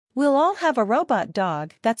We'll all have a robot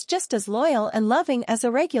dog that's just as loyal and loving as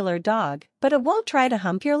a regular dog, but it won't try to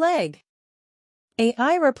hump your leg.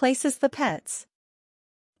 AI replaces the pets.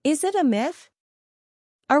 Is it a myth?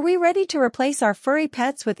 Are we ready to replace our furry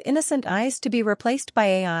pets with innocent eyes to be replaced by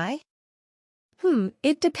AI?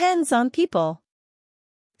 It depends on people.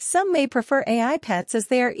 Some may prefer AI pets as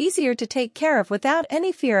they are easier to take care of without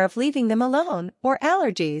any fear of leaving them alone or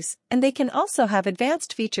allergies, and they can also have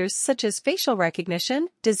advanced features such as facial recognition,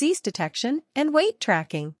 disease detection, and weight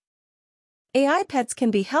tracking. AI pets can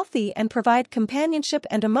be healthy and provide companionship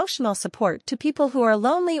and emotional support to people who are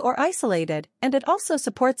lonely or isolated, and it also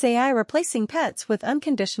supports AI replacing pets with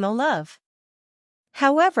unconditional love.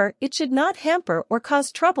 However, it should not hamper or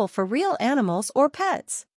cause trouble for real animals or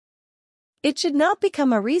pets. It should not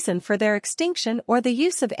become a reason for their extinction or the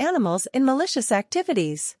use of animals in malicious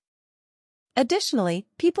activities. Additionally,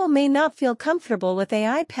 people may not feel comfortable with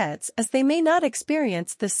AI pets as they may not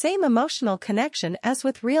experience the same emotional connection as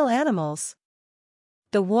with real animals.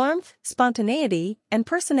 The warmth, spontaneity, and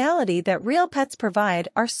personality that real pets provide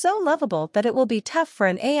are so lovable that it will be tough for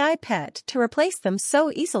an AI pet to replace them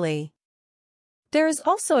so easily. There is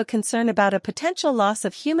also a concern about a potential loss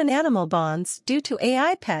of human-animal bonds due to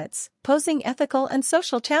AI pets, posing ethical and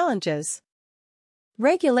social challenges.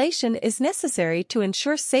 Regulation is necessary to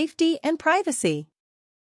ensure safety and privacy.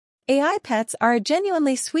 AI pets are a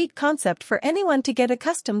genuinely sweet concept for anyone to get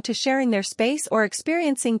accustomed to sharing their space or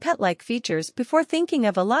experiencing pet-like features before thinking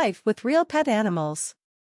of a life with real pet animals.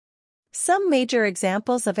 Some major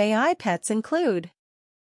examples of AI pets include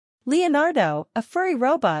Leonardo, a furry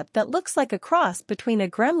robot that looks like a cross between a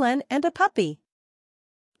gremlin and a puppy.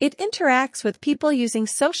 It interacts with people using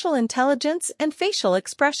social intelligence and facial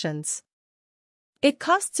expressions. It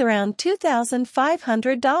costs around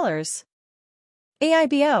 $2,500.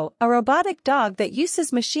 AIBO, a robotic dog that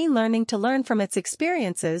uses machine learning to learn from its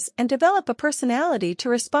experiences and develop a personality to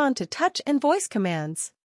respond to touch and voice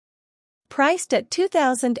commands. Priced at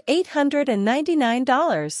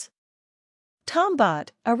 $2,899.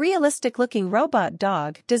 Tombot, a realistic-looking robot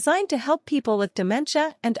dog designed to help people with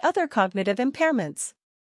dementia and other cognitive impairments.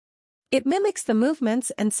 It mimics the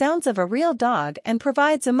movements and sounds of a real dog and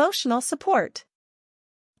provides emotional support.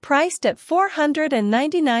 Priced at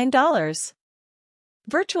 $499.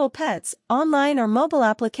 Virtual pets, online or mobile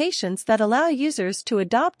applications that allow users to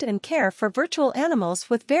adopt and care for virtual animals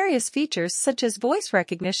with various features such as voice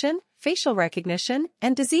recognition, facial recognition,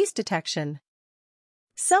 and disease detection.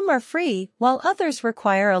 Some are free, while others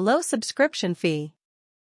require a low subscription fee.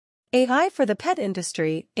 AI for the pet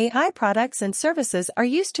industry. AI products and services are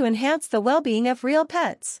used to enhance the well-being of real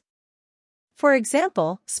pets. For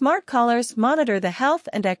example, smart collars monitor the health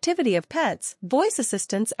and activity of pets, voice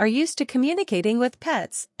assistants are used to communicating with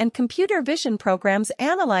pets, and computer vision programs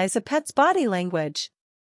analyze a pet's body language.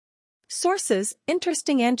 Sources: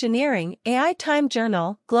 Interesting Engineering, AI Time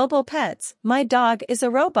Journal, Global Pets, My Dog is a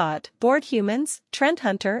Robot, Bored Humans, Trend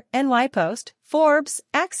Hunter, NY Post, Forbes,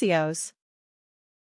 Axios.